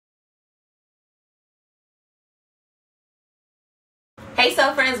Hey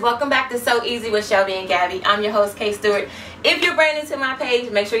sew friends, welcome back to Sew Easy with Shelby and Gabby. I'm your host, Kay Stewart. If you're brand new to my page,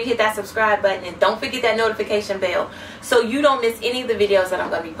 make sure you hit that subscribe button and don't forget that notification bell so you don't miss any of the videos that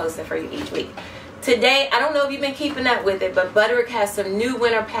I'm going to be posting for you each week. Today, I don't know if you've been keeping up with it, but Butterick has some new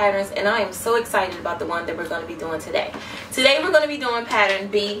winter patterns and I am so excited about the one that we're going to be doing today. Today we're going to be doing pattern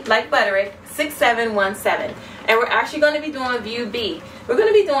B, like Butterick, 6717. And we're actually going to be doing view B. We're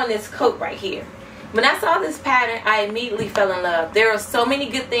going to be doing this coat right here. When I saw this pattern, I immediately fell in love. There are so many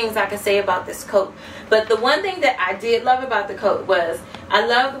good things I can say about this coat. But the one thing that I did love about the coat was, I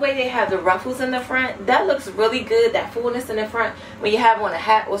love the way they have the ruffles in the front. That looks really good, that fullness in the front when you have on a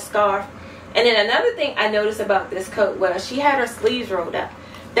hat or scarf. And then another thing I noticed about this coat was she had her sleeves rolled up.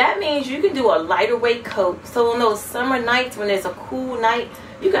 That means you can do a lighter weight coat. So on those summer nights when it's a cool night,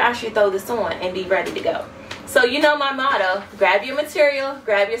 you can actually throw this on and be ready to go. So you know my motto, grab your material,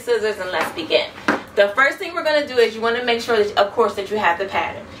 grab your scissors, and let's begin. The first thing we're going to do is you want to make sure that, of course, that you have the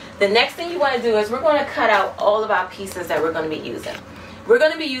pattern. The next thing you want to do is we're going to cut out all of our pieces that we're going to be using. We're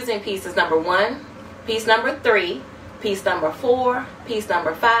going to be using pieces number 1, piece number 3, piece number 4, piece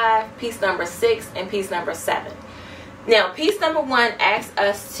number 5, piece number 6, and piece number 7. Now, piece number 1 asks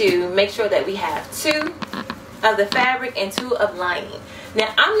us to make sure that we have 2 of the fabric and 2 of lining.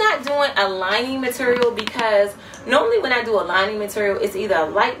 Now, I'm not doing a lining material because normally when I do a lining material, it's either a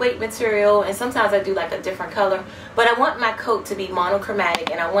lightweight material and sometimes I do like a different color. But I want my coat to be monochromatic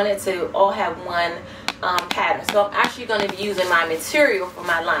and I want it to all have one pattern. So I'm actually going to be using my material for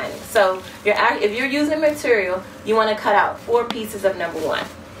my lining. So if you're using material, you want to cut out 4 pieces of number 1.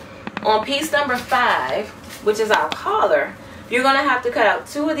 On piece number 5, which is our collar, you're going to have to cut out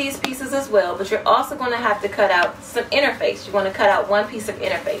 2 of these pieces as well, but you're also going to have to cut out some interface. You're going to cut out 1 piece of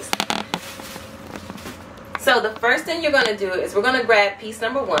interface. So the first thing you're going to do is we're going to grab piece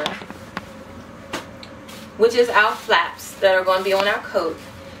number 1, which is our flaps that are going to be on our coat,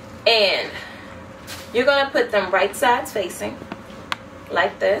 and you're going to put them right sides facing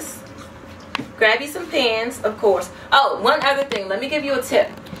like this. Grab you some pins, of course. Oh, one other thing, let me give you a tip.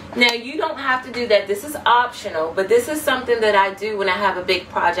 Now, you don't have to do that. This is optional, but this is something that I do when I have a big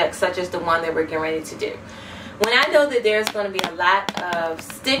project such as the one that we're getting ready to do. When I know that there's going to be a lot of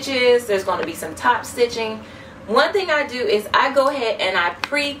stitches, there's going to be some top stitching, one thing I do is I go ahead and I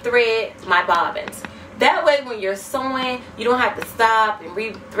pre-thread my bobbins. That way when you're sewing, you don't have to stop and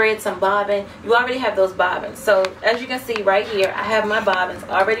re-thread some bobbin. You already have those bobbins. So as you can see right here, I have my bobbins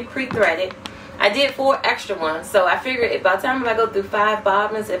already pre-threaded. I did 4 extra ones, so I figured by the time I go through 5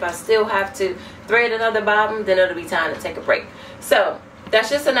 bobbins, if I still have to thread another bobbin, then it'll be time to take a break. So that's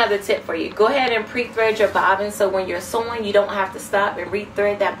just another tip for you. Go ahead and pre-thread your bobbin so when you're sewing, you don't have to stop and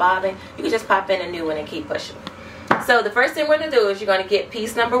re-thread that bobbin. You can just pop in a new one and keep pushing. So the first thing we're going to do is you're going to get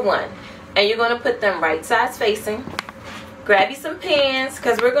piece number 1, and you're going to put them right sides facing. Grab you some pins,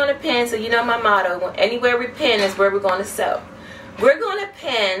 because we're going to pin, so you know my motto, anywhere we pin is where we're going to sew. We're going to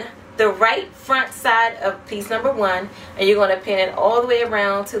pin the right front side of piece number 1, and you're going to pin it all the way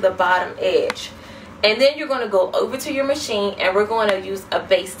around to the bottom edge. And then you're going to go over to your machine and we're going to use a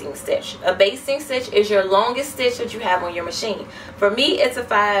basting stitch. A basting stitch is your longest stitch that you have on your machine. For me, it's a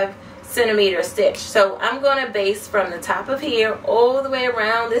 5 centimeter stitch. So I'm going to base from the top of here all the way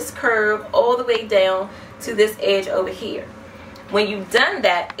around this curve, all the way down to this edge over here. When you've done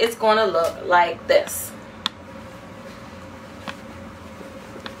that, it's going to look like this.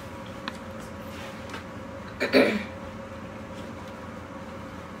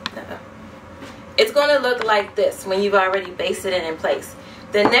 It's going to look like this when you've already basted it in place.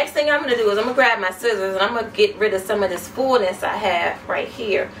 The next thing I'm going to do is I'm going to grab my scissors and I'm going to get rid of some of this fullness I have right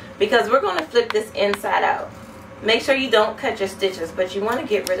here, because we're going to flip this inside out. Make sure you don't cut your stitches, but you want to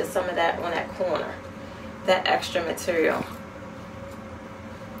get rid of some of that on that corner, that extra material.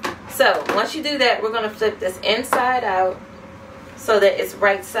 So once you do that, we're going to flip this inside out so that it's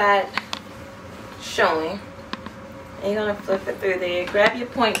right side showing. And you're going to flip it through there. Grab your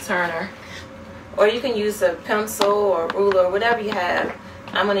point turner, or you can use a pencil or a ruler or whatever you have.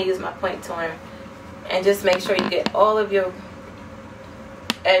 I'm going to use my point turner, and just make sure you get all of your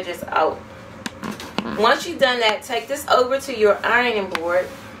edges out. Once you've done that, take this over to your ironing board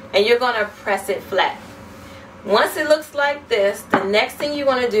and you're going to press it flat. Once it looks like this, the next thing you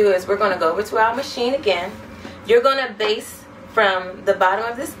want to do is we're going to go over to our machine again. You're going to base from the bottom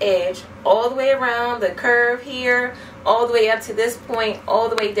of this edge all the way around the curve here, all the way up to this point, all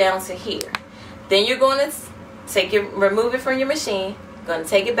the way down to here. Then you're going to remove it from your machine, going to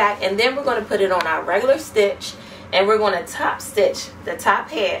take it back, and then we're going to put it on our regular stitch, and we're going to top stitch the top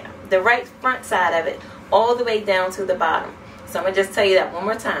head, the right front side of it, all the way down to the bottom. So I'm going to just tell you that one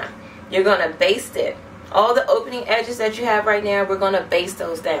more time. You're going to baste it All the opening edges that you have right now, we're going to baste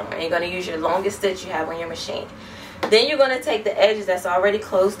those down. And you're going to use your longest stitch you have on your machine. Then you're going to take the edges that's already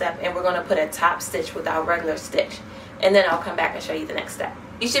closed up and we're going to put a top stitch with our regular stitch. And then I'll come back and show you the next step.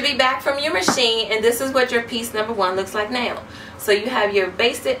 You should be back from your machine, and this is what your piece number 1 looks like now. So you have your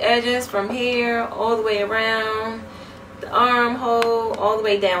basted edges from here all the way around the armhole, all the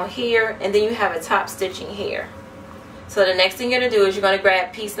way down here, and then you have a top stitching here. So the next thing you're going to do is you're going to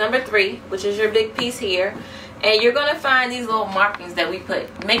grab piece number 3, which is your big piece here, and you're going to find these little markings that we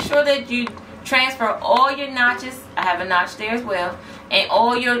put. Make sure that you transfer all your notches, I have a notch there as well, and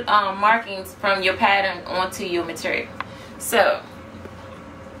all your markings from your pattern onto your material. So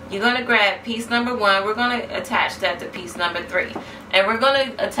you're going to grab piece number 1, we're going to attach that to piece number 3, and we're going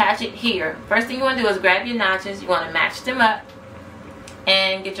to attach it here. First thing you want to do is grab your notches, you want to match them up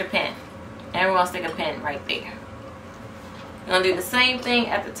and get your pin, and we're going to stick a pin right there. You're going to do the same thing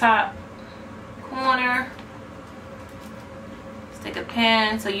at the top corner. Stick a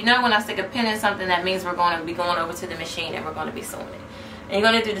pin. So you know when I stick a pin in something, that means we're going to be going over to the machine and we're going to be sewing it. And you're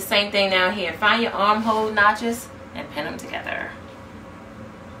going to do the same thing down here. Find your armhole notches and pin them together.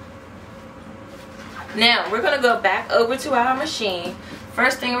 Now we're going to go back over to our machine.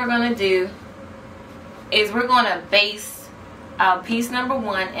 First thing we're going to do is we're going to base our piece number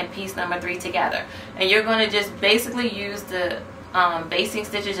 1 and piece number 3 together. And you're going to just basically use the basting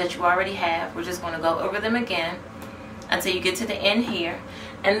stitches that you already have. We're just going to go over them again until you get to the end here.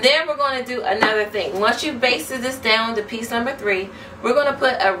 And then we're going to do another thing. Once you've basted this down to piece number 3, we're going to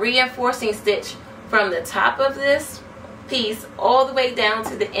put a reinforcing stitch from the top of this piece all the way down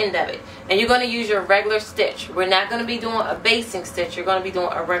to the end of it. And you're going to use your regular stitch. We're not going to be doing a basting stitch. You're going to be doing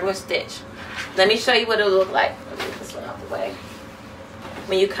a regular stitch. Let me show you what it'll look like. Let me get this one out the way.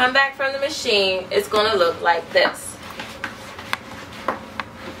 When you come back from the machine, it's going to look like this.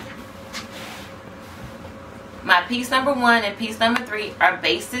 My piece number 1 and piece number 3 are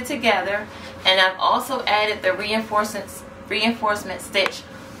basted together, and I've also added the reinforcement stitch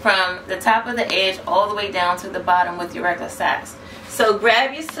from the top of the edge all the way down to the bottom with your regular size. So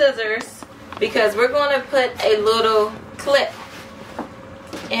grab your scissors, because we're going to put a little clip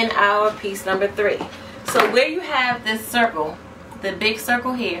in our piece number 3. So where you have this circle, the big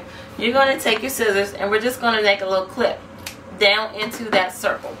circle here, you're going to take your scissors and we're just going to make a little clip down into that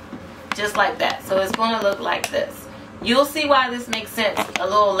circle. Just like that. So it's going to look like this. You'll see why this makes sense a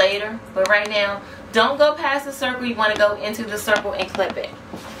little later, but right now, don't go past the circle. You want to go into the circle and clip it.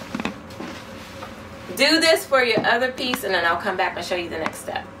 Do this for your other piece, and then I'll come back and show you the next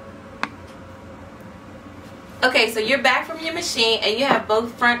step. Okay, so you're back from your machine and you have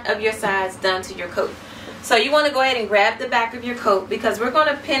both front of your sides done to your coat. So you want to go ahead and grab the back of your coat, because we're going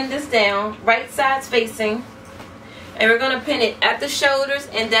to pin this down right sides facing. And we're going to pin it at the shoulders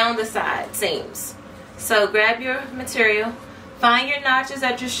and down the side seams. So grab your material, find your notches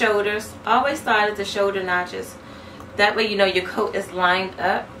at your shoulders. Always start at the shoulder notches. That way you know your coat is lined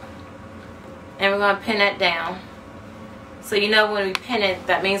up. And we're going to pin that down. So you know when we pin it,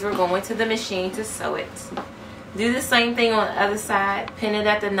 that means we're going to the machine to sew it. Do the same thing on the other side. Pin it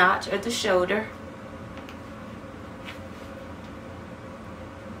at the notch at the shoulder.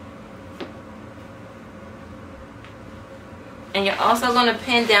 And you're also going to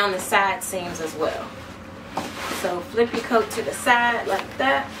pin down the side seams as well. So flip your coat to the side like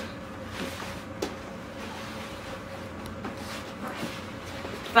that.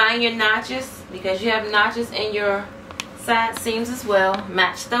 Find your notches, because you have notches in your side seams as well.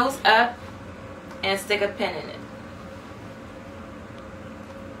 Match those up and stick a pin in it.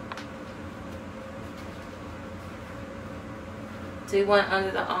 Do one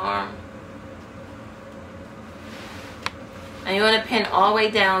under the arm. And you want to pin all the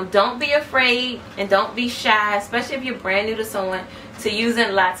way down. Don't be afraid and don't be shy, especially if you're brand new to sewing, to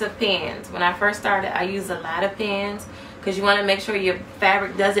using lots of pins. When I first started, I used a lot of pins, because you want to make sure your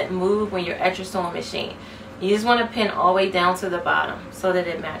fabric doesn't move when you're at your sewing machine. You just want to pin all the way down to the bottom so that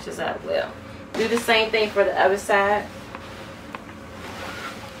it matches up well. Do the same thing for the other side.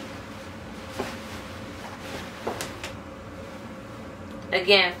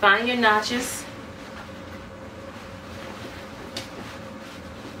 Again, find your notches.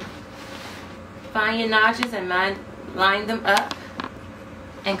 Find your notches and line them up,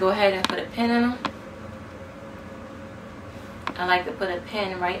 and go ahead and put a pin in them. I like to put a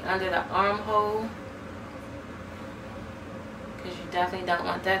pin right under the armhole, because you definitely don't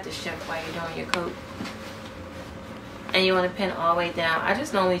want that to shift while you're doing your coat. And you want to pin all the way down. I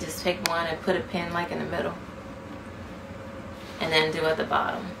just normally just take one and put a pin like in the middle, and then do at the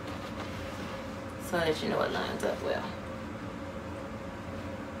bottom, so that you know it lines up well.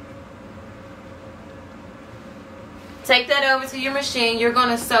 Take that over to your machine. You're going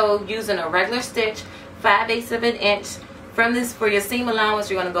to sew using a regular stitch, 5/8 of an inch. From this, for your seam allowance,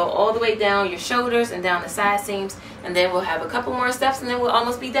 you're going to go all the way down your shoulders and down the side seams, and then we'll have a couple more steps and then we'll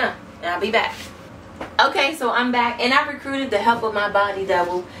almost be done. And I'll be back. Okay, so I'm back, and I recruited the help of my body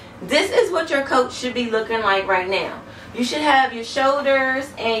double. This is what your coat should be looking like right now. You should have your shoulders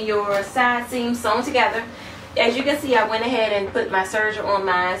and your side seams sewn together. As you can see, I went ahead and put my serger on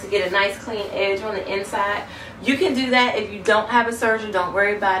mine to get a nice clean edge on the inside. You can do that if you don't have a serger. Don't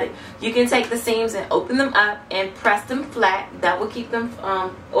worry about it. You can take the seams and open them up and press them flat. That will keep them,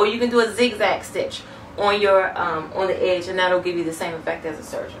 or you can do a zigzag stitch on your on the edge, and that'll give you the same effect as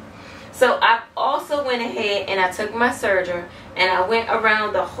a serger. So I also went ahead and I took my serger and I went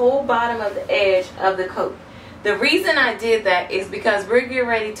around the whole bottom of the edge of the coat. The reason I did that is because we're getting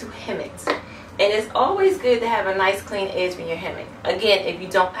ready to hem it. And it's always good to have a nice clean edge when you're hemming. Again, if you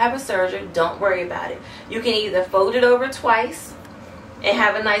don't have a serger, don't worry about it. You can either fold it over twice and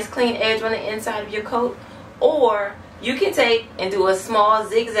have a nice clean edge on the inside of your coat, or you can take and do a small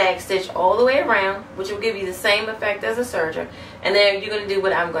zigzag stitch all the way around, which will give you the same effect as a serger. And then you're going to do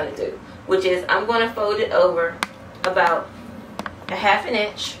what I'm going to do, which is I'm going to fold it over about a 1/2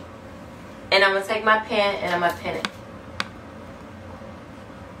 inch, and I'm going to take my pen and I'm going to pin it.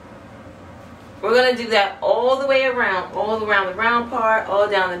 We're going to do that all the way around, all around the round part, all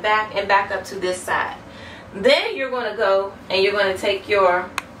down the back, and back up to this side. Then you're going to go and you're going to take your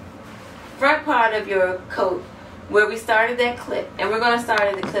front part of your coat where we started that clip, and we're going to start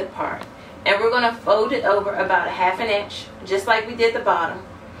at the clip part. And we're going to fold it over about a 1/2 inch, just like we did the bottom,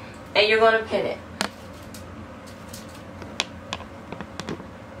 and you're going to pin it.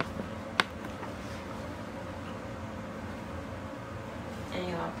 And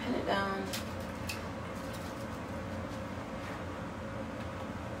you're going to pin it down.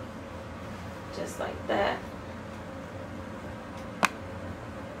 Just like that.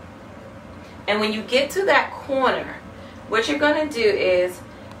 And when you get to that corner, what you're going to do is,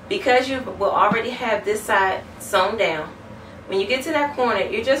 because you will already have this side sewn down, when you get to that corner,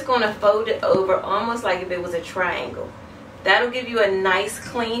 you're just going to fold it over almost like if it was a triangle. That'll give you a nice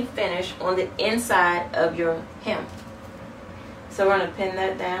clean finish on the inside of your hem. So we're going to pin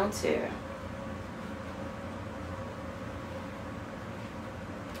that down too.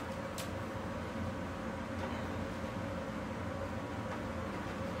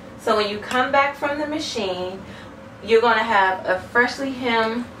 So when you come back from the machine, you're going to have a freshly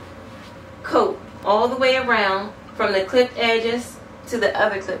hemmed coat all the way around from the clipped edges to the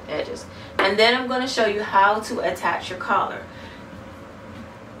other clipped edges. And then I'm going to show you how to attach your collar.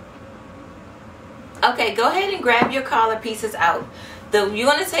 Okay, go ahead and grab your collar pieces out. You're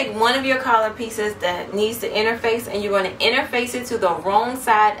going to take one of your collar pieces that needs to interface, and you're going to interface it to the wrong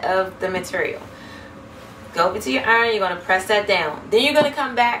side of the material. Go over to your iron, you're going to press that down. Then you're going to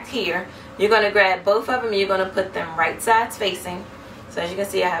come back here. You're going to grab both of them and you're going to put them right sides facing. So as you can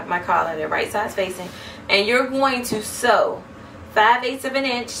see, I have my collar, they're right sides facing. And you're going to sew 5/8 of an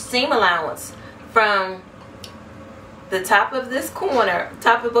inch seam allowance from the top of this corner,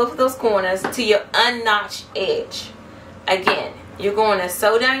 top of both of those corners, to your unnotched edge. Again, you're going to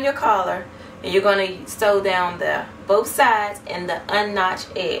sew down your collar, and you're going to sew down both sides and the unnotched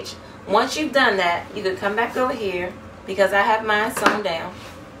edge. Once you've done that, you can come back over here, because I have mine sewn down.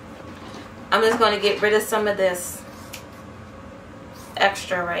 I'm just going to get rid of some of this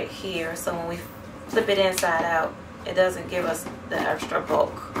extra right here, so when we flip it inside out, it doesn't give us the extra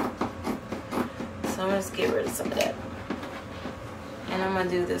bulk. So I'm going to just get rid of some of that. And I'm going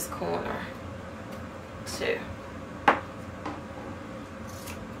to do this corner too.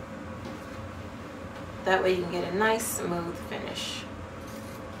 That way you can get a nice smooth finish.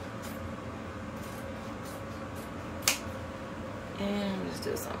 And just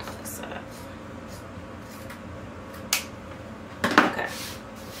do something on this side. Okay.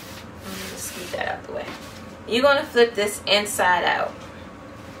 I'm going to scoot that out the way. You're going to flip this inside out.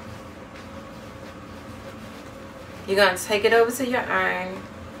 You're going to take it over to your iron,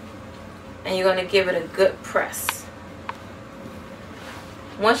 and you're going to give it a good press.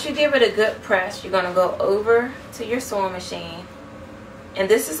 Once you give it a good press, you're going to go over to your sewing machine. And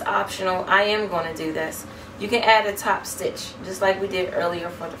this is optional. I am going to do this. You can add a top stitch, just like we did earlier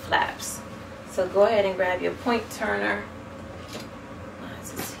for the flaps. So go ahead and grab your point turner.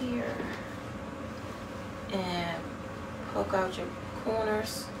 This is here. And poke out your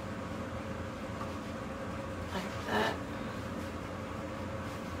corners. Like that.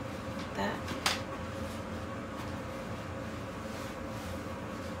 That.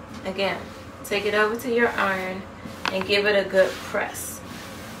 Again, take it over to your iron and give it a good press.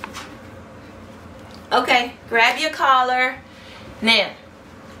 Okay, grab your collar. Now,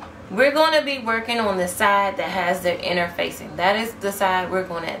 we're going to be working on the side that has the inner facing. That is the side we're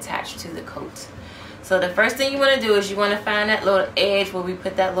going to attach to the coat. So the first thing you want to do is you want to find that little edge where we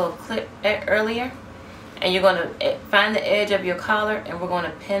put that little clip at earlier. And you're going to find the edge of your collar, and we're going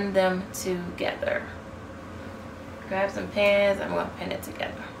to pin them together. Grab some pins, and we're going to pin it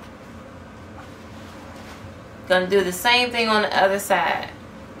together. Going to do the same thing on the other side.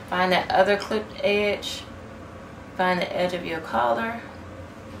 Find that other clipped edge, find the edge of your collar,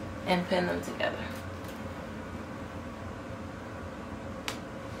 and pin them together.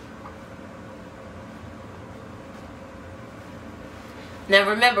 Now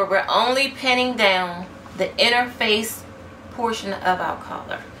remember, we're only pinning down the inner face portion of our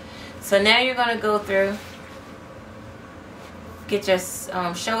collar. So now you're going to go through, get your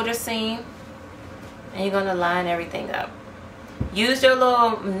shoulder seam, and you're going to line everything up. Use your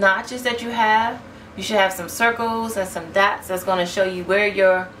little notches that you have. You should have some circles and some dots that's going to show you where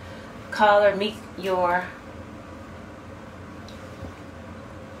your collar meets your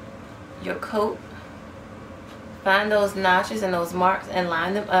coat. Find those notches and those marks and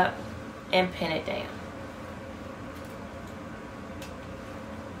line them up and pin it down.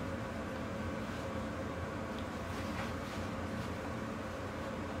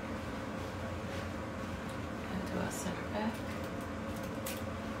 And do our center back.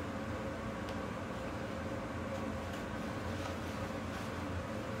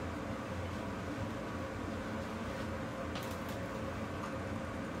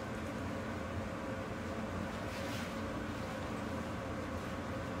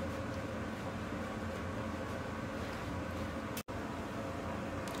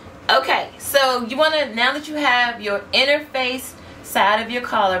 Okay, so you want to, now that you have your inner face side of your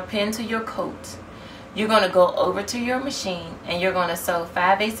collar pinned to your coat, you're going to go over to your machine and you're going to sew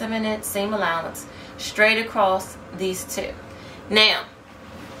 5/8 of an inch seam allowance straight across these two. Now,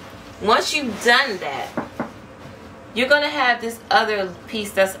 once you've done that, you're going to have this other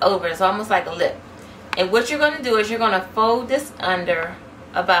piece that's over. It's almost like a lip. And what you're going to do is you're going to fold this under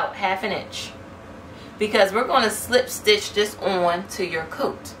about 1/2 inch, because we're going to slip stitch this on to your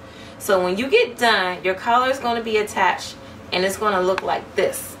coat. So when you get done, your collar is going to be attached and it's going to look like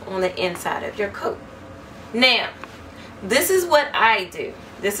this on the inside of your coat. Now, this is what I do.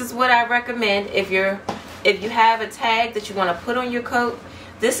 This is what I recommend if you have a tag that you want to put on your coat.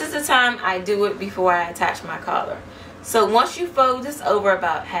 This is the time I do it before I attach my collar. So once you fold this over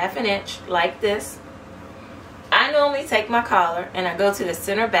about 1/2 inch like this, I normally take my collar and I go to the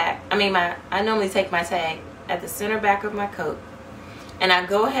center back. I normally take my tag at the center back of my coat. And I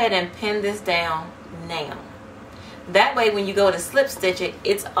go ahead and pin this down now. That way when you go to slip stitch it,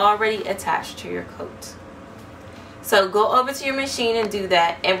 it's already attached to your coat. So go over to your machine and do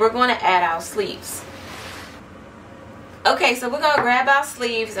that, and we're going to add our sleeves. Okay, so we're going to grab our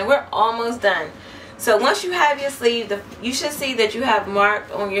sleeves and we're almost done. So once you have your sleeve, you should see that you have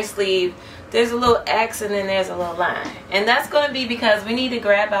marked on your sleeve, there's a little X and then there's a little line. And that's going to be because we need to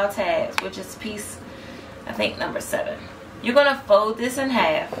grab our tags, which is piece, I think, number 7. You're going to fold this in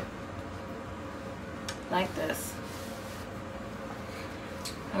half, like this.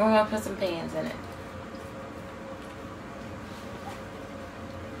 And we're going to put some pins in it.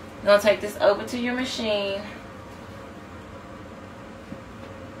 You're going to take this over to your machine.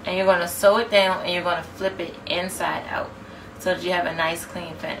 And you're going to sew it down and you're going to flip it inside out so that you have a nice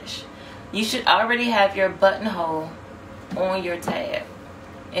clean finish. You should already have your buttonhole on your tab.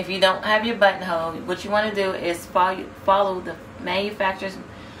 If you don't have your buttonhole, what you want to do is follow the manufacturer's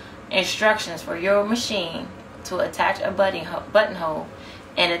instructions for your machine to attach a buttonhole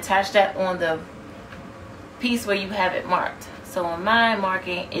and attach that on the piece where you have it marked. So on my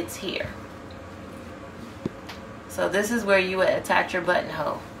marking, it's here. So this is where you would attach your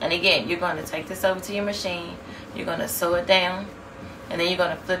buttonhole. And again, you're going to take this over to your machine, you're going to sew it down, and then you're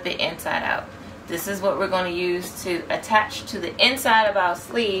going to flip it inside out. This is what we're going to use to attach to the inside of our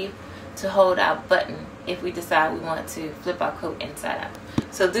sleeve to hold our button if we decide we want to flip our coat inside out.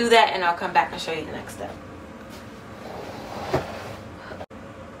 So do that and I'll come back and show you the next step.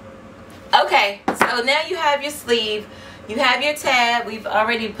 Okay, so now you have your sleeve, you have your tab, we've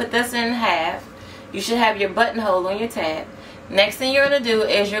already put this in half. You should have your buttonhole on your tab. Next thing you're going to do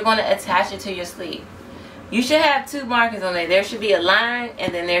is you're going to attach it to your sleeve. You should have 2 markings on there. There should be a line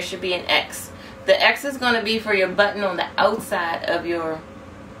and then there should be an X. The X is going to be for your button on the outside of your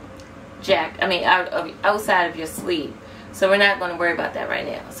outside of your sleeve. So we're not going to worry about that right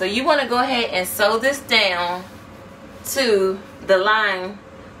now. So you want to go ahead and sew this down to the line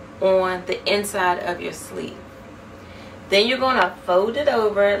on the inside of your sleeve. Then you're going to fold it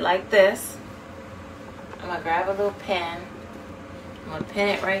over like this. I'm going to grab a little pin. I'm going to pin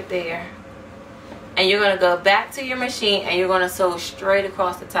it right there. And you're going to go back to your machine and you're going to sew straight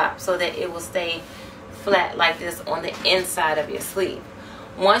across the top so that it will stay flat like this on the inside of your sleeve.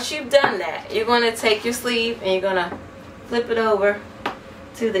 Once you've done that, you're going to take your sleeve and you're going to flip it over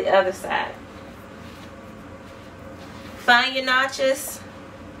to the other side. Find your notches,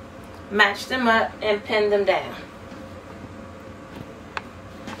 match them up, and pin them down.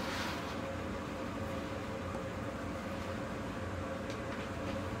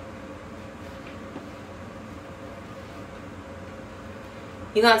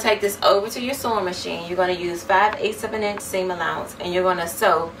 You're going to take this over to your sewing machine. You're going to use 5/8 of an inch seam allowance, and you're going to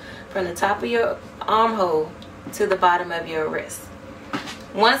sew from the top of your armhole to the bottom of your wrist.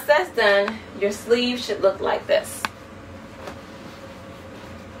 Once that's done, your sleeve should look like this.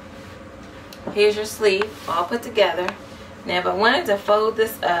 Here's your sleeve all put together. Now if I wanted to fold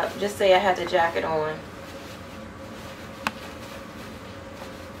this up, just say I had the jacket on.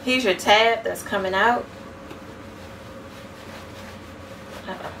 Here's your tab that's coming out.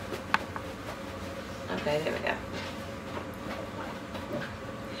 Okay, there we go.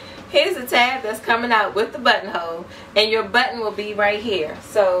 Here's the tab that's coming out with the buttonhole, and your button will be right here.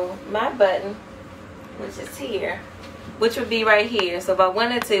 So my button, which is here, which would be right here. So if I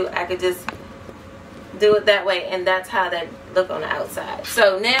wanted to, I could just do it that way, and that's how that look on the outside.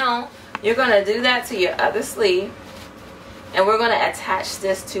 So now you're going to do that to your other sleeve, and we're going to attach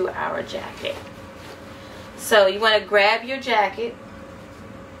this to our jacket. So you want to grab your jacket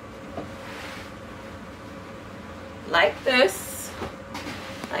like this,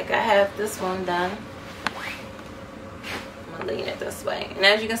 like I have this one done. I'm going to lean it this way. And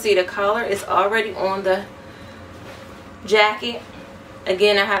as you can see, the collar is already on the jacket.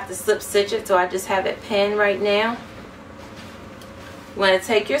 Again, I have to slip stitch it, so I just have it pinned right now. You want to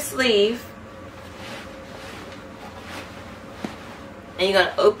take your sleeve and you're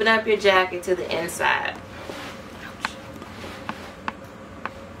going to open up your jacket to the inside.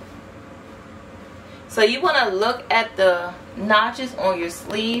 So you want to look at the notches on your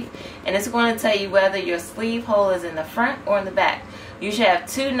sleeve, and it's going to tell you whether your sleeve hole is in the front or in the back. You should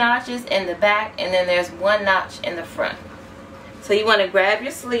have 2 notches in the back, and then there's 1 notch in the front. So you want to grab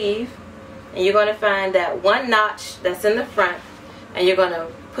your sleeve, and you're going to find that 1 notch that's in the front, and you're going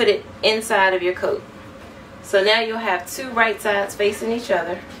to put it inside of your coat. So now you'll have 2 right sides facing each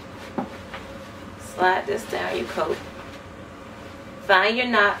other. Slide this down your coat. Find your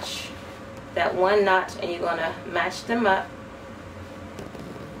notch, that 1 notch, and you're going to match them up.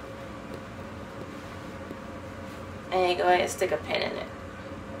 And you go ahead and stick a pin in it.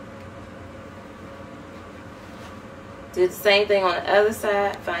 Do the same thing on the other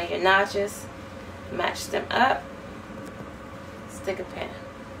side. Find your notches, match them up, stick a pin.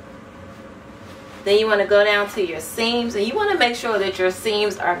 Then you want to go down to your seams, and you want to make sure that your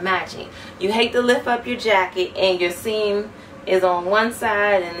seams are matching. You hate to lift up your jacket and your seam is on one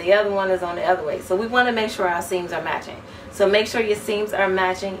side and the other one is on the other way. So we want to make sure our seams are matching. So make sure your seams are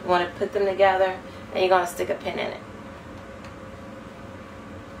matching. You want to put them together, and you're going to stick a pin in it.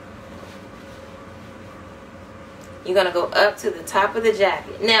 You're going to go up to the top of the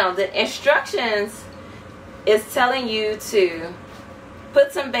jacket. Now the instructions is telling you to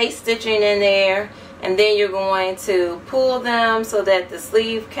put some base stitching in there, and then you're going to pull them so that the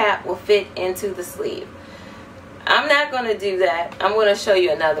sleeve cap will fit into the sleeve. I'm not going to do that. I'm going to show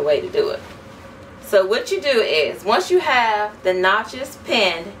you another way to do it. So what you do is, once you have the notches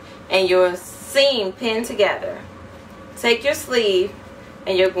pinned and your seam pinned together, take your sleeve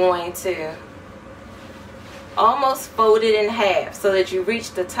and you're going to almost fold it in half so that you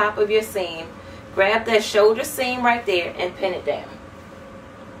reach the top of your seam. Grab that shoulder seam right there and pin it down.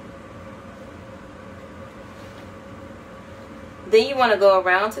 Then you want to go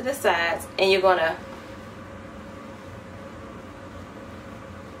around to the sides, and you're going to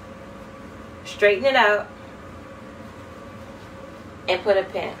straighten it out and put a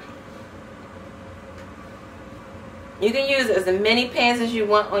pin. You can use as many pins as you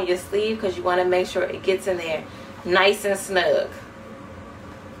want on your sleeve because you want to make sure it gets in there nice and snug.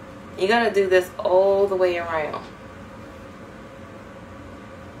 You're going to do this all the way around.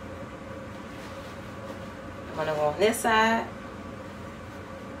 I'm going to go on this side.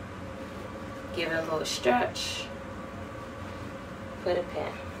 Give it a little stretch. Put a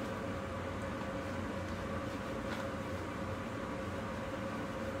pin.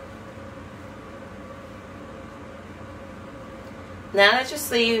 Now that your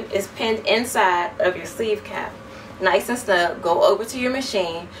sleeve is pinned inside of your sleeve cap, nice and snug, go over to your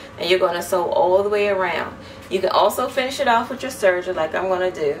machine and you're going to sew all the way around. You can also finish it off with your serger like I'm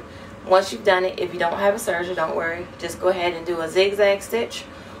going to do, once you've done it, if you don't have a serger, don't worry, just go ahead and do a zigzag stitch,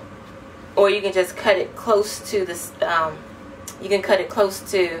 or you can just cut it close to this. You can cut it close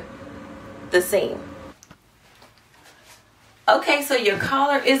to the seam. Okay, so your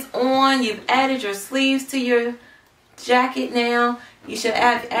collar is on. You've added your sleeves to your jacket now. You should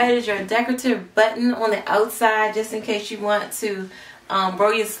have added your decorative button on the outside just in case you want to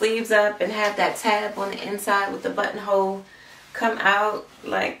roll your sleeves up and have that tab on the inside with the buttonhole come out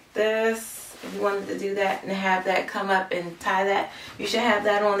like this. If you wanted to do that and have that come up and tie that, you should have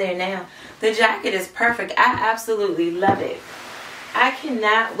that on there now. The jacket is perfect. I absolutely love it. I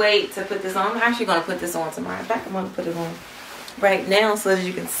cannot wait to put this on. I'm actually going to put this on tomorrow. In fact, I'm going to put it on right now so that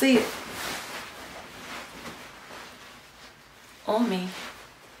you can see it on me.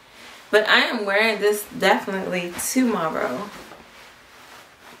 But I am wearing this definitely tomorrow,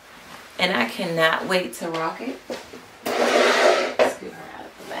 and I cannot wait to rock it. Scoot her out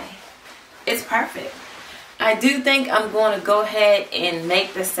of the way. It's perfect. I do think I'm going to go ahead and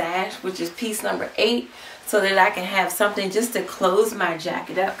make the sash, which is piece number 8, so that I can have something just to close my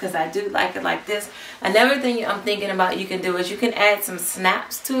jacket up, because I do like it like this. Another thing I'm thinking about you can do is you can add some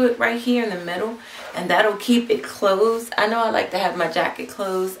snaps to it right here in the middle, and that'll keep it closed. I know I like to have my jacket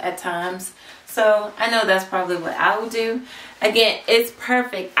closed at times, so I know that's probably what I will do. Again, it's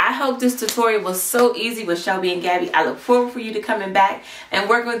perfect. I hope this tutorial was so easy with Shelby and Gabby. I look forward for you to coming back and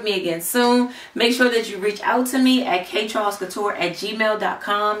working with me again soon. Make sure that you reach out to me at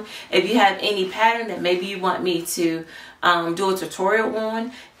kCharlesCouture@gmail.com if you have any pattern that maybe you want me to do a tutorial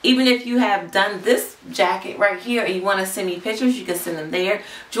on. Even if you have done this jacket right here and you want to send me pictures, you can send them there.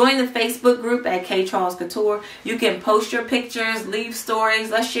 Join the Facebook group at kCharles Couture. You can post your pictures, leave stories.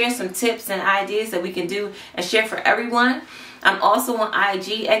 Let's share some tips and ideas that we can do and share for everyone. I'm also on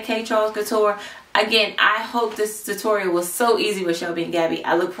IG at kCharles Couture. Again, I hope this tutorial was so easy with Shelby and Gabby.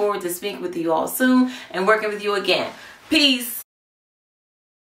 I look forward to speaking with you all soon and working with you again. Peace.